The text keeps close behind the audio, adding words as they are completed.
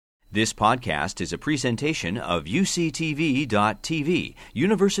This podcast is a presentation of UCTV.tv,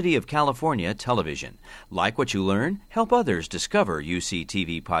 University of California Television. Like what you learn? Help others discover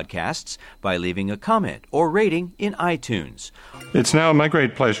UCTV podcasts by leaving a comment or rating in iTunes. It's now my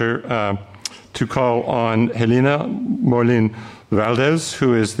great pleasure to call on Helena Molin Valdez,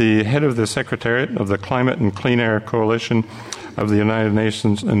 who is the head of the Secretariat of the Climate and Clean Air Coalition of the United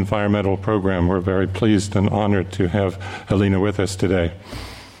Nations Environmental Program. We're very pleased and honored to have Helena with us today.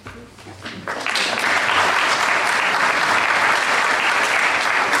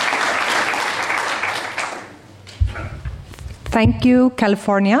 Thank you,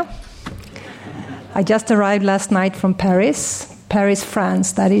 California. I just arrived last night from Paris,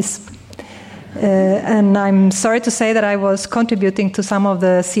 France, that is. And I'm sorry to say that I was contributing to some of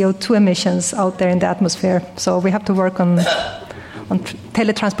the CO2 emissions out there in the atmosphere. So we have to work on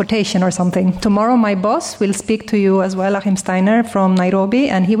teletransportation or something. Tomorrow my boss will speak to you as well, Achim Steiner from Nairobi,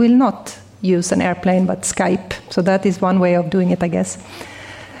 and he will not use an airplane but Skype. So that is one way of doing it, I guess.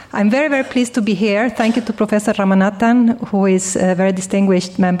 I'm very, very pleased to be here. Thank you to Professor Ramanathan, who is a very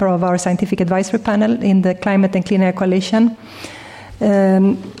distinguished member of our scientific advisory panel in the Climate and Clean Air Coalition.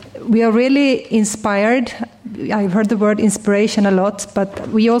 We are really inspired. I've heard the word inspiration a lot, but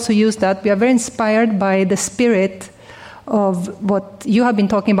we also use that. We are very inspired by the spirit of what you have been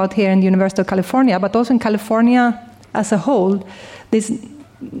talking about here in the University of California, but also in California as a whole, this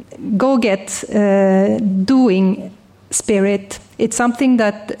go-get doing spirit. It's something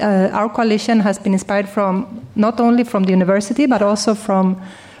that our coalition has been inspired from, not only from the university, but also from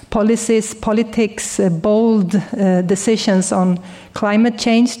policies, politics, bold decisions on climate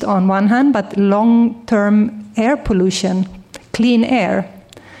change on one hand, but long-term air pollution, clean air,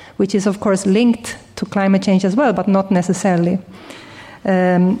 which is, of course, linked to climate change as well, but not necessarily.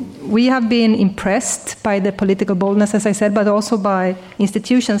 We have been impressed by the political boldness, as I said, but also by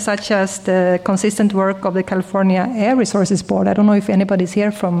institutions such as the consistent work of the California Air Resources Board. I don't know if anybody's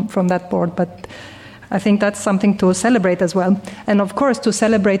here from that board, but I think that's something to celebrate as well. And of course, to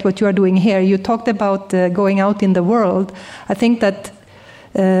celebrate what you are doing here. You talked about going out in the world. I think that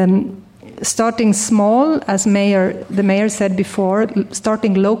starting small, as the mayor said before,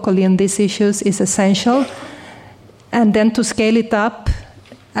 starting locally in these issues is essential. And then to scale it up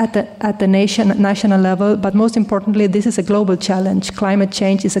at the national level. But most importantly, this is a global challenge. Climate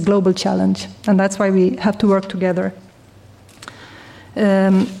change is a global challenge. And that's why we have to work together.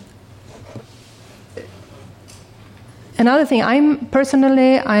 Another thing, I'm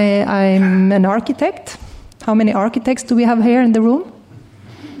an architect. How many architects do we have here in the room?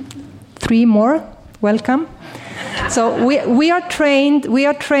 3 more. Welcome. So we are trained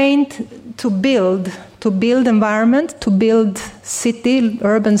to build environment, to build city,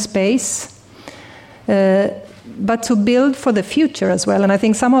 urban space, but to build for the future as well. And I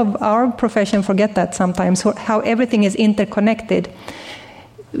think some of our profession forget that sometimes, how everything is interconnected.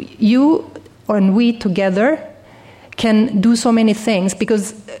 You and we together can do so many things,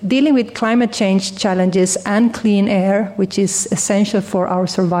 because dealing with climate change challenges and clean air, which is essential for our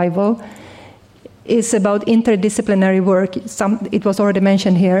survival, is about interdisciplinary work. It was already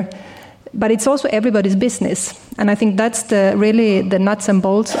mentioned here. But it's also everybody's business. And I think that's really the nuts and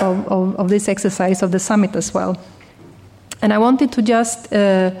bolts of this exercise of the summit as well. And I wanted to just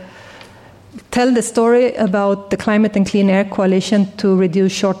tell the story about the Climate and Clean Air Coalition to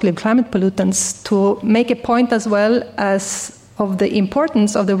reduce short-lived climate pollutants, to make a point as well as of the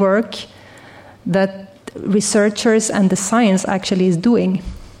importance of the work that researchers and the science actually is doing.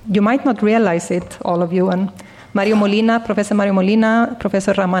 You might not realize it, all of you, and Professor Mario Molina,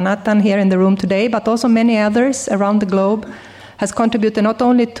 Professor Ramanathan here in the room today, but also many others around the globe, has contributed not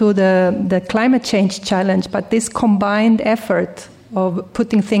only to the climate change challenge, but this combined effort of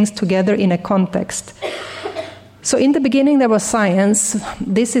putting things together in a context. So in the beginning there was science.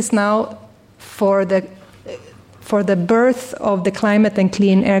 This is now for the birth of the Climate and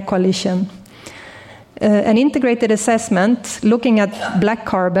Clean Air Coalition. An integrated assessment looking at black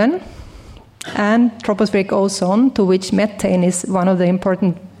carbon and tropospheric ozone, to which methane is one of the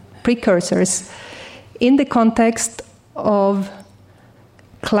important precursors, in the context of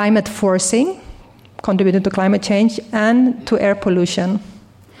climate forcing, contributing to climate change, and to air pollution.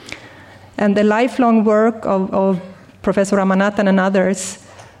 And the lifelong work of Professor Ramanathan and others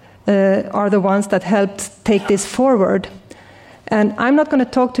are the ones that helped take this forward. And I'm not going to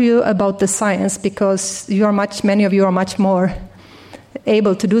talk to you about the science, because many of you are much more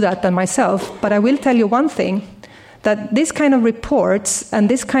able to do that than myself, but I will tell you one thing, that this kind of reports and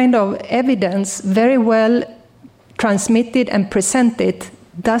this kind of evidence very well transmitted and presented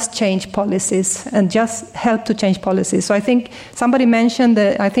does change policies and just help to change policies. So I think somebody mentioned,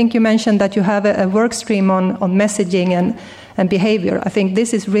 you mentioned that you have a work stream on messaging and behavior. I think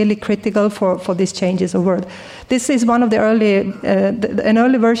this is really critical for these changes of world. This is one of the an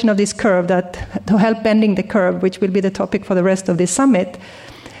early version of this curve that to help bending the curve, which will be the topic for the rest of this summit,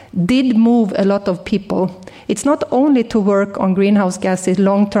 did move a lot of people. It's not only to work on greenhouse gases,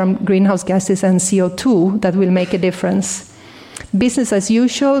 long-term greenhouse gases and CO2 that will make a difference. Business as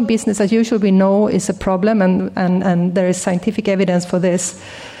usual we know is a problem, and there is scientific evidence for this.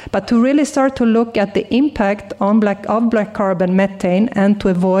 But to really start to look at the impact of black carbon, methane, and to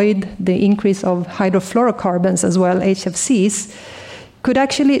avoid the increase of hydrofluorocarbons as well, HFCs, could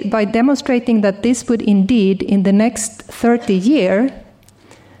actually, by demonstrating that this would indeed, in the next 30 years,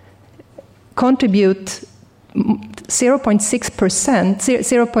 contribute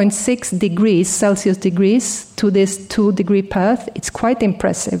 0.6 degrees Celsius to this 2-degree path, it's quite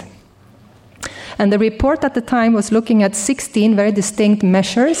impressive. And the report at the time was looking at 16 very distinct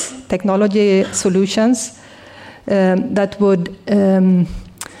measures, technology solutions, that would,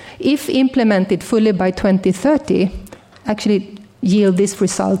 if implemented fully by 2030, actually yield these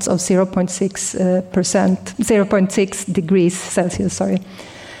results of 0.6 degrees Celsius.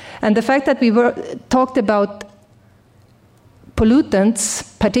 And the fact that we talked about pollutants,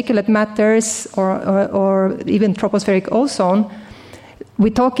 particulate matters, or even tropospheric ozone,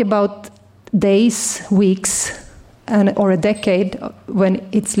 we talk about days, weeks, or a decade when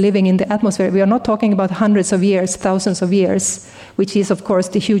it's living in the atmosphere. We are not talking about hundreds of years, thousands of years, which is, of course,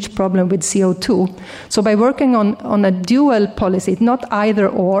 the huge problem with CO2. So by working on a dual policy, not either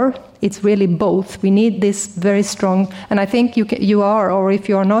or, it's really both. We need this very strong, and I think you are, or if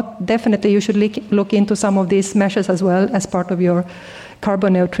you are not, definitely you should look into some of these measures as well as part of your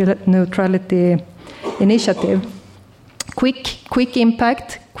carbon neutrality initiative. Quick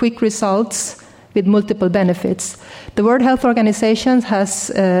impact, quick results with multiple benefits. The World Health Organization has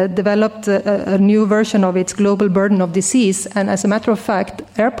developed a new version of its global burden of disease, and as a matter of fact,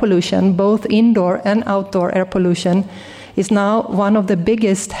 air pollution, both indoor and outdoor air pollution, is now one of the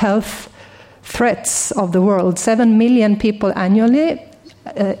biggest health threats of the world. 7 million people annually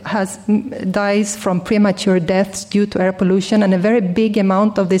dies from premature deaths due to air pollution, and a very big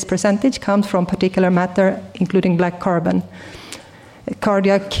amount of this percentage comes from particulate matter, including black carbon.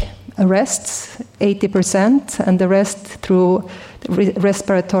 Cardiac arrests, 80%, and the rest through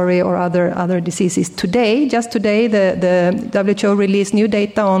respiratory or other diseases. Just today, the WHO released new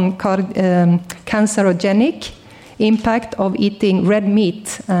data on cancerogenic impact of eating red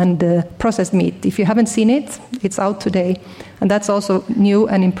meat and processed meat. If you haven't seen it, it's out today. And that's also new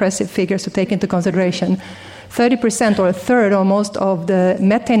and impressive figures to take into consideration. 30% or a third almost of the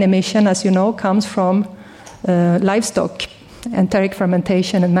methane emission, as you know, comes from livestock, enteric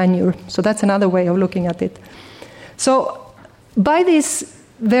fermentation and manure. So that's another way of looking at it. So by these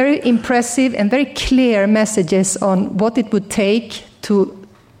very impressive and very clear messages on what it would take to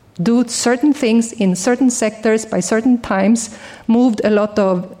do certain things in certain sectors by certain times, moved a lot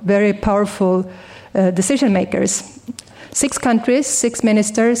of very powerful decision makers. 6 countries, 6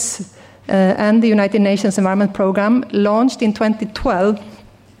 ministers, and the United Nations Environment Programme launched in 2012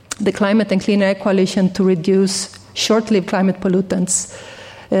 the Climate and Clean Air Coalition to reduce short-lived climate pollutants,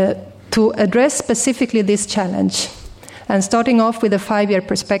 to address specifically this challenge. And starting off with a 5-year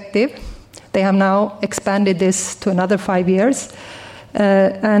perspective, they have now expanded this to another 5 years.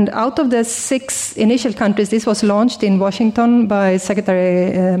 And out of the 6 initial countries, this was launched in Washington by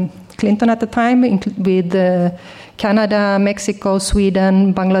Secretary Clinton at the time, with Canada, Mexico,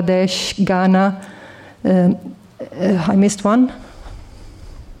 Sweden, Bangladesh, Ghana. I missed one.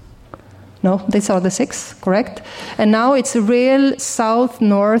 No, these are the 6, correct? And now it's a real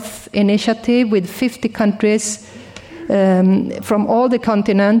South-North initiative with 50 countries from all the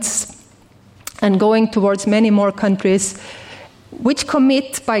continents and going towards many more countries, which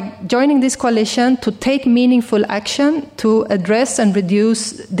commit, by joining this coalition, to take meaningful action to address and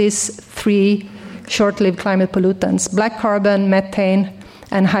reduce these 3 short-lived climate pollutants: black carbon, methane,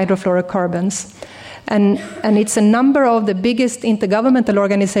 and hydrofluorocarbons. And it's a number of the biggest intergovernmental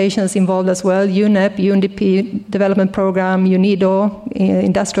organizations involved as well: UNEP, UNDP Development Program, UNIDO,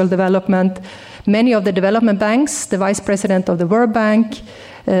 Industrial Development, many of the development banks, the Vice President of the World Bank,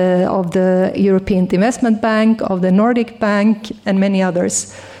 of the European Investment Bank, of the Nordic Bank, and many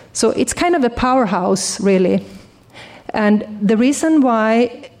others. So it's kind of a powerhouse, really. And the reason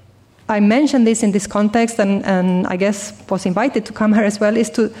why I mentioned this in this context, and I guess was invited to come here as well, is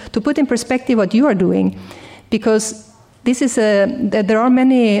to put in perspective what you are doing. Because there are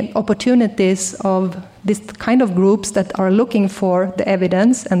many opportunities of this kind of groups that are looking for the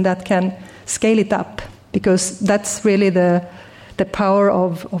evidence and that can scale it up, because that's really the power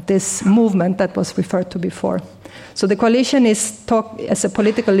of this movement that was referred to before. So the coalition is as a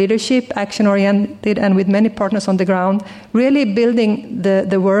political leadership, action-oriented, and with many partners on the ground, really building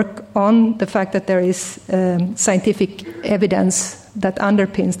the work on the fact that there is scientific evidence that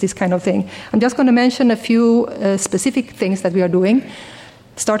underpins this kind of thing. I'm just going to mention a few specific things that we are doing,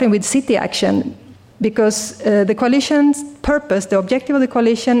 starting with city action, because the coalition's purpose, the objective of the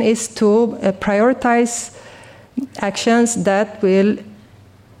coalition, is to prioritize actions that will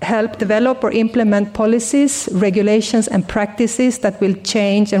help develop or implement policies, regulations, and practices that will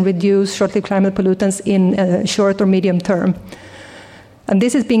change and reduce short-lived climate pollutants in short or medium term. And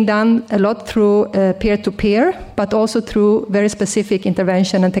this is being done a lot through peer-to-peer, but also through very specific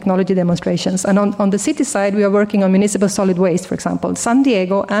intervention and technology demonstrations. And on the city side, we are working on municipal solid waste, for example. San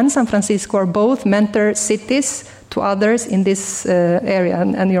Diego and San Francisco are both mentor cities to others in this area.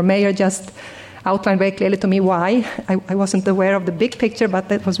 And your mayor just outlined very clearly to me why. I wasn't aware of the big picture, but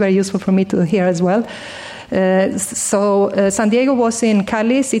that was very useful for me to hear as well. So San Diego was in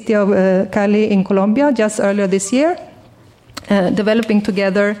Cali, city of Cali in Colombia, just earlier this year, developing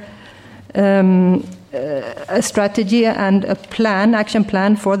together a strategy and a action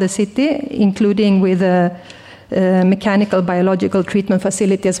plan for the city, including with a mechanical biological treatment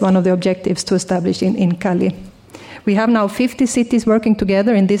facility as one of the objectives to establish in Cali. We have now 50 cities working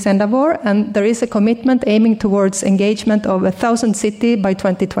together in this endeavor, and there is a commitment aiming towards engagement of 1,000 cities by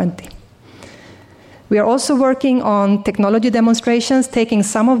 2020. We are also working on technology demonstrations, taking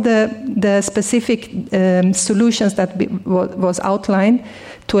some of the specific solutions that was outlined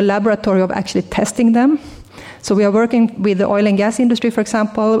to a laboratory of actually testing them. So we are working with the oil and gas industry, for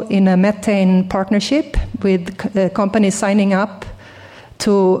example, in a methane partnership with companies signing up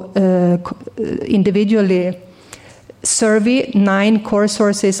to individually survey 9 core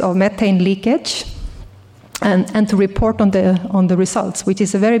sources of methane leakage and to report on the results, which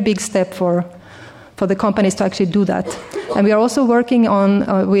is a very big step for the companies to actually do that. And we are also working on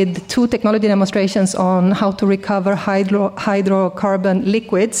with 2 technology demonstrations on how to recover hydrocarbon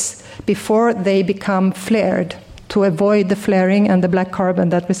liquids before they become flared, to avoid the flaring and the black carbon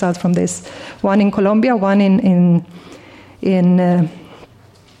that results from this. One in Colombia, one in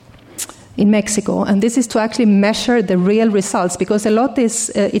Mexico, and this is to actually measure the real results, because a lot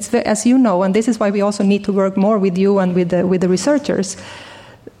is, as you know, and this is why we also need to work more with you and with the researchers.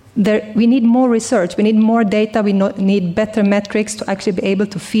 We need more research, we need more data, we need better metrics to actually be able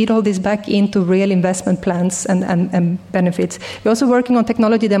to feed all this back into real investment plans and benefits. We're also working on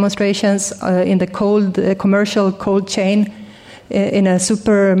technology demonstrations in the commercial cold chain, in a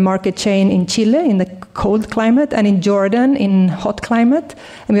supermarket chain in Chile in the cold climate, and in Jordan in hot climate.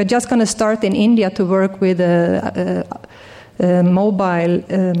 And we're just going to start in India to work with mobile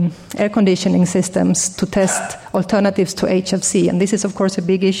air conditioning systems to test alternatives to HFC. And this is, of course, a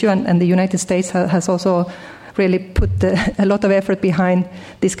big issue, and the United States has also really put a lot of effort behind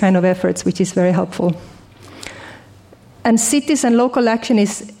this kind of efforts, which is very helpful. And cities and local action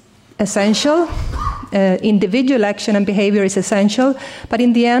is essential. Individual action and behavior is essential, but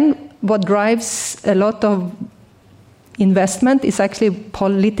in the end, what drives a lot of investment is actually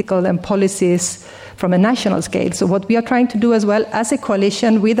political and policies from a national scale. So what we are trying to do as well as a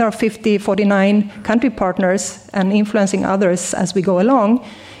coalition with our 49 country partners and influencing others as we go along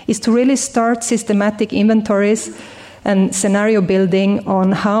is to really start systematic inventories and scenario building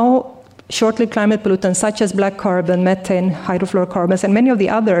on how short-lived climate pollutants such as black carbon, methane, hydrofluorocarbons, and many of the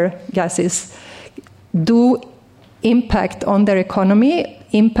other gases do impact on their economy,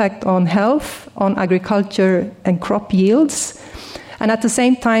 impact on health, on agriculture and crop yields, and at the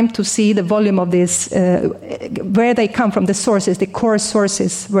same time to see the volume of this, where they come from, the sources, the core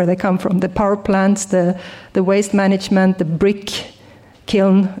sources, where they come from, the power plants, the waste management, the brick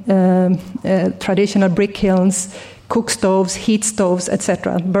kiln, traditional brick kilns, cook stoves, heat stoves,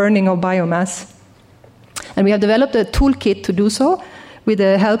 etc., burning of biomass. And we have developed a toolkit to do so, with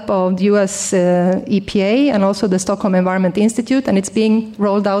the help of the US EPA and also the Stockholm Environment Institute, and it's being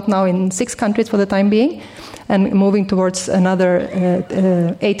rolled out now in 6 countries for the time being, and moving towards another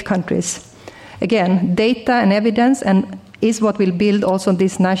 8 countries. Again, data and evidence is what will build also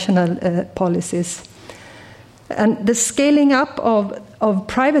these national policies. And the scaling up of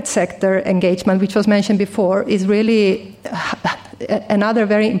private sector engagement, which was mentioned before, is really another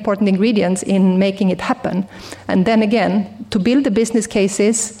very important ingredient in making it happen. And then again, to build the business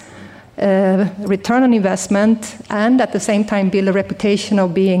cases, return on investment, and at the same time build a reputation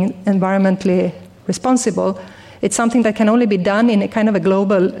of being environmentally responsible, It's something that can only be done in a kind of a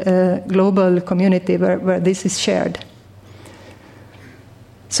global community where this is shared.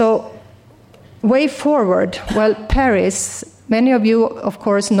 So, way forward, well, Paris, many of you, of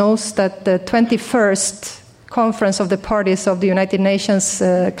course, knows that the 21st Conference of the Parties of the United Nations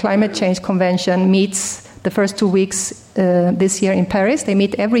Climate Change Convention meets the first 2 weeks this year in Paris. They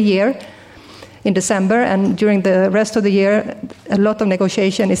meet every year in December, and during the rest of the year, a lot of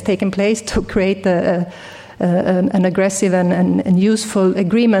negotiation is taking place to create an aggressive and useful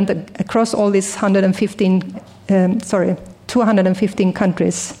agreement across all these 215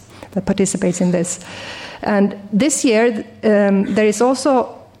 countries that participates in this. And this year, there is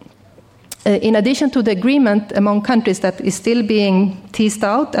also, in addition to the agreement among countries that is still being teased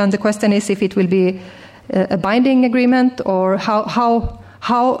out, and the question is if it will be a binding agreement or how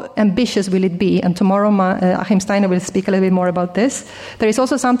ambitious will it be? And tomorrow Achim Steiner will speak a little bit more about this. There is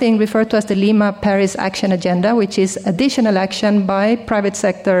also something referred to as the Lima Paris Action Agenda, which is additional action by private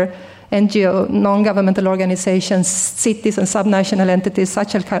sector, NGO, non-governmental organizations, cities and subnational entities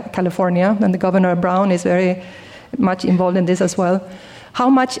such as California, and the Governor Brown is very much involved in this as well. How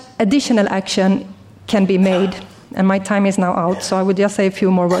much additional action can be made? And my time is now out, so I would just say a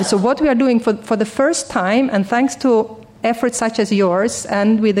few more words. So what we are doing for the first time, and thanks to efforts such as yours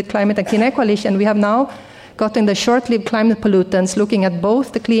and with the Climate and Clean Air Coalition, we have now gotten the short-lived climate pollutants, looking at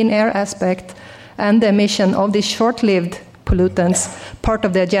both the clean air aspect and the emission of these short-lived pollutants, part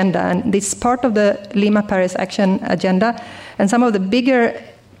of the agenda. And this is part of the Lima Paris Action Agenda. And some of the bigger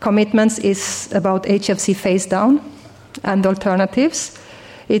commitments is about HFC phase down and alternatives.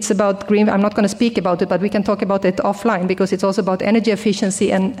 It's about green. I'm not going to speak about it, but we can talk about it offline, because it's also about energy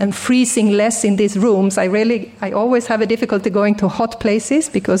efficiency and freezing less in these rooms. I always have a difficulty going to hot places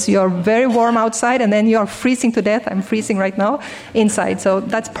because you're very warm outside and then you're freezing to death. I'm freezing right now inside. So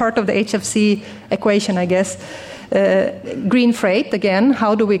that's part of the HFC equation, I guess. Green freight, again,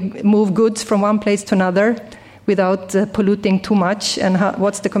 how do we move goods from one place to another without polluting too much, and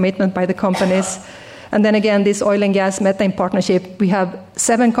what's the commitment by the companies? And then again, this oil and gas methane partnership. We have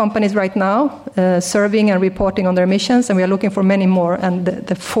 7 companies right now serving and reporting on their emissions, and we are looking for many more. And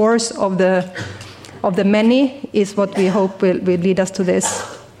the force of the many is what we hope will lead us to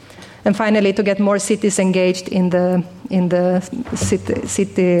this. And finally, to get more cities engaged in the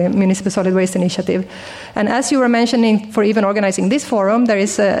city municipal solid waste initiative. And as you were mentioning, for even organizing this forum, there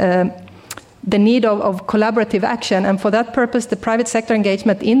is the need of collaborative action, and for that purpose the private sector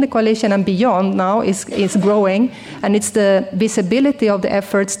engagement in the coalition and beyond now is growing, and it's the visibility of the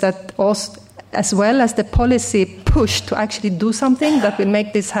efforts that also, as well as the policy push to actually do something that will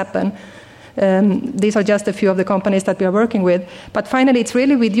make this happen. These are just a few of the companies that we are working with, but finally it's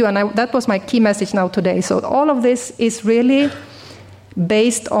really with you, and that was my key message now today. So all of this is really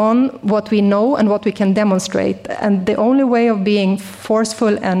based on what we know and what we can demonstrate. And the only way of being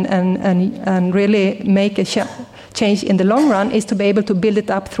forceful and really make a change in the long run is to be able to build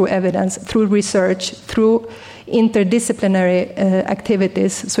it up through evidence, through research, through interdisciplinary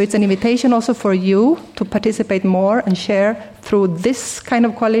activities. So it's an invitation also for you to participate more and share through this kind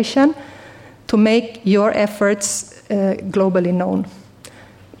of coalition to make your efforts globally known.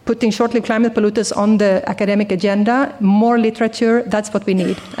 Putting short-lived climate pollutants on the academic agenda, more literature, that's what we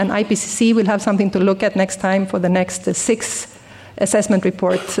need. And IPCC will have something to look at next time for the next 6 assessment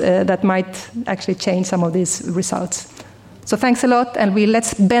reports that might actually change some of these results. So thanks a lot, and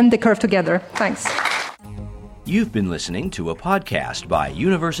let's bend the curve together. Thanks. You've been listening to a podcast by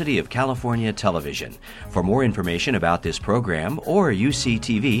University of California Television. For more information about this program or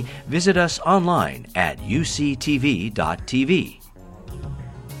UCTV, visit us online at uctv.tv.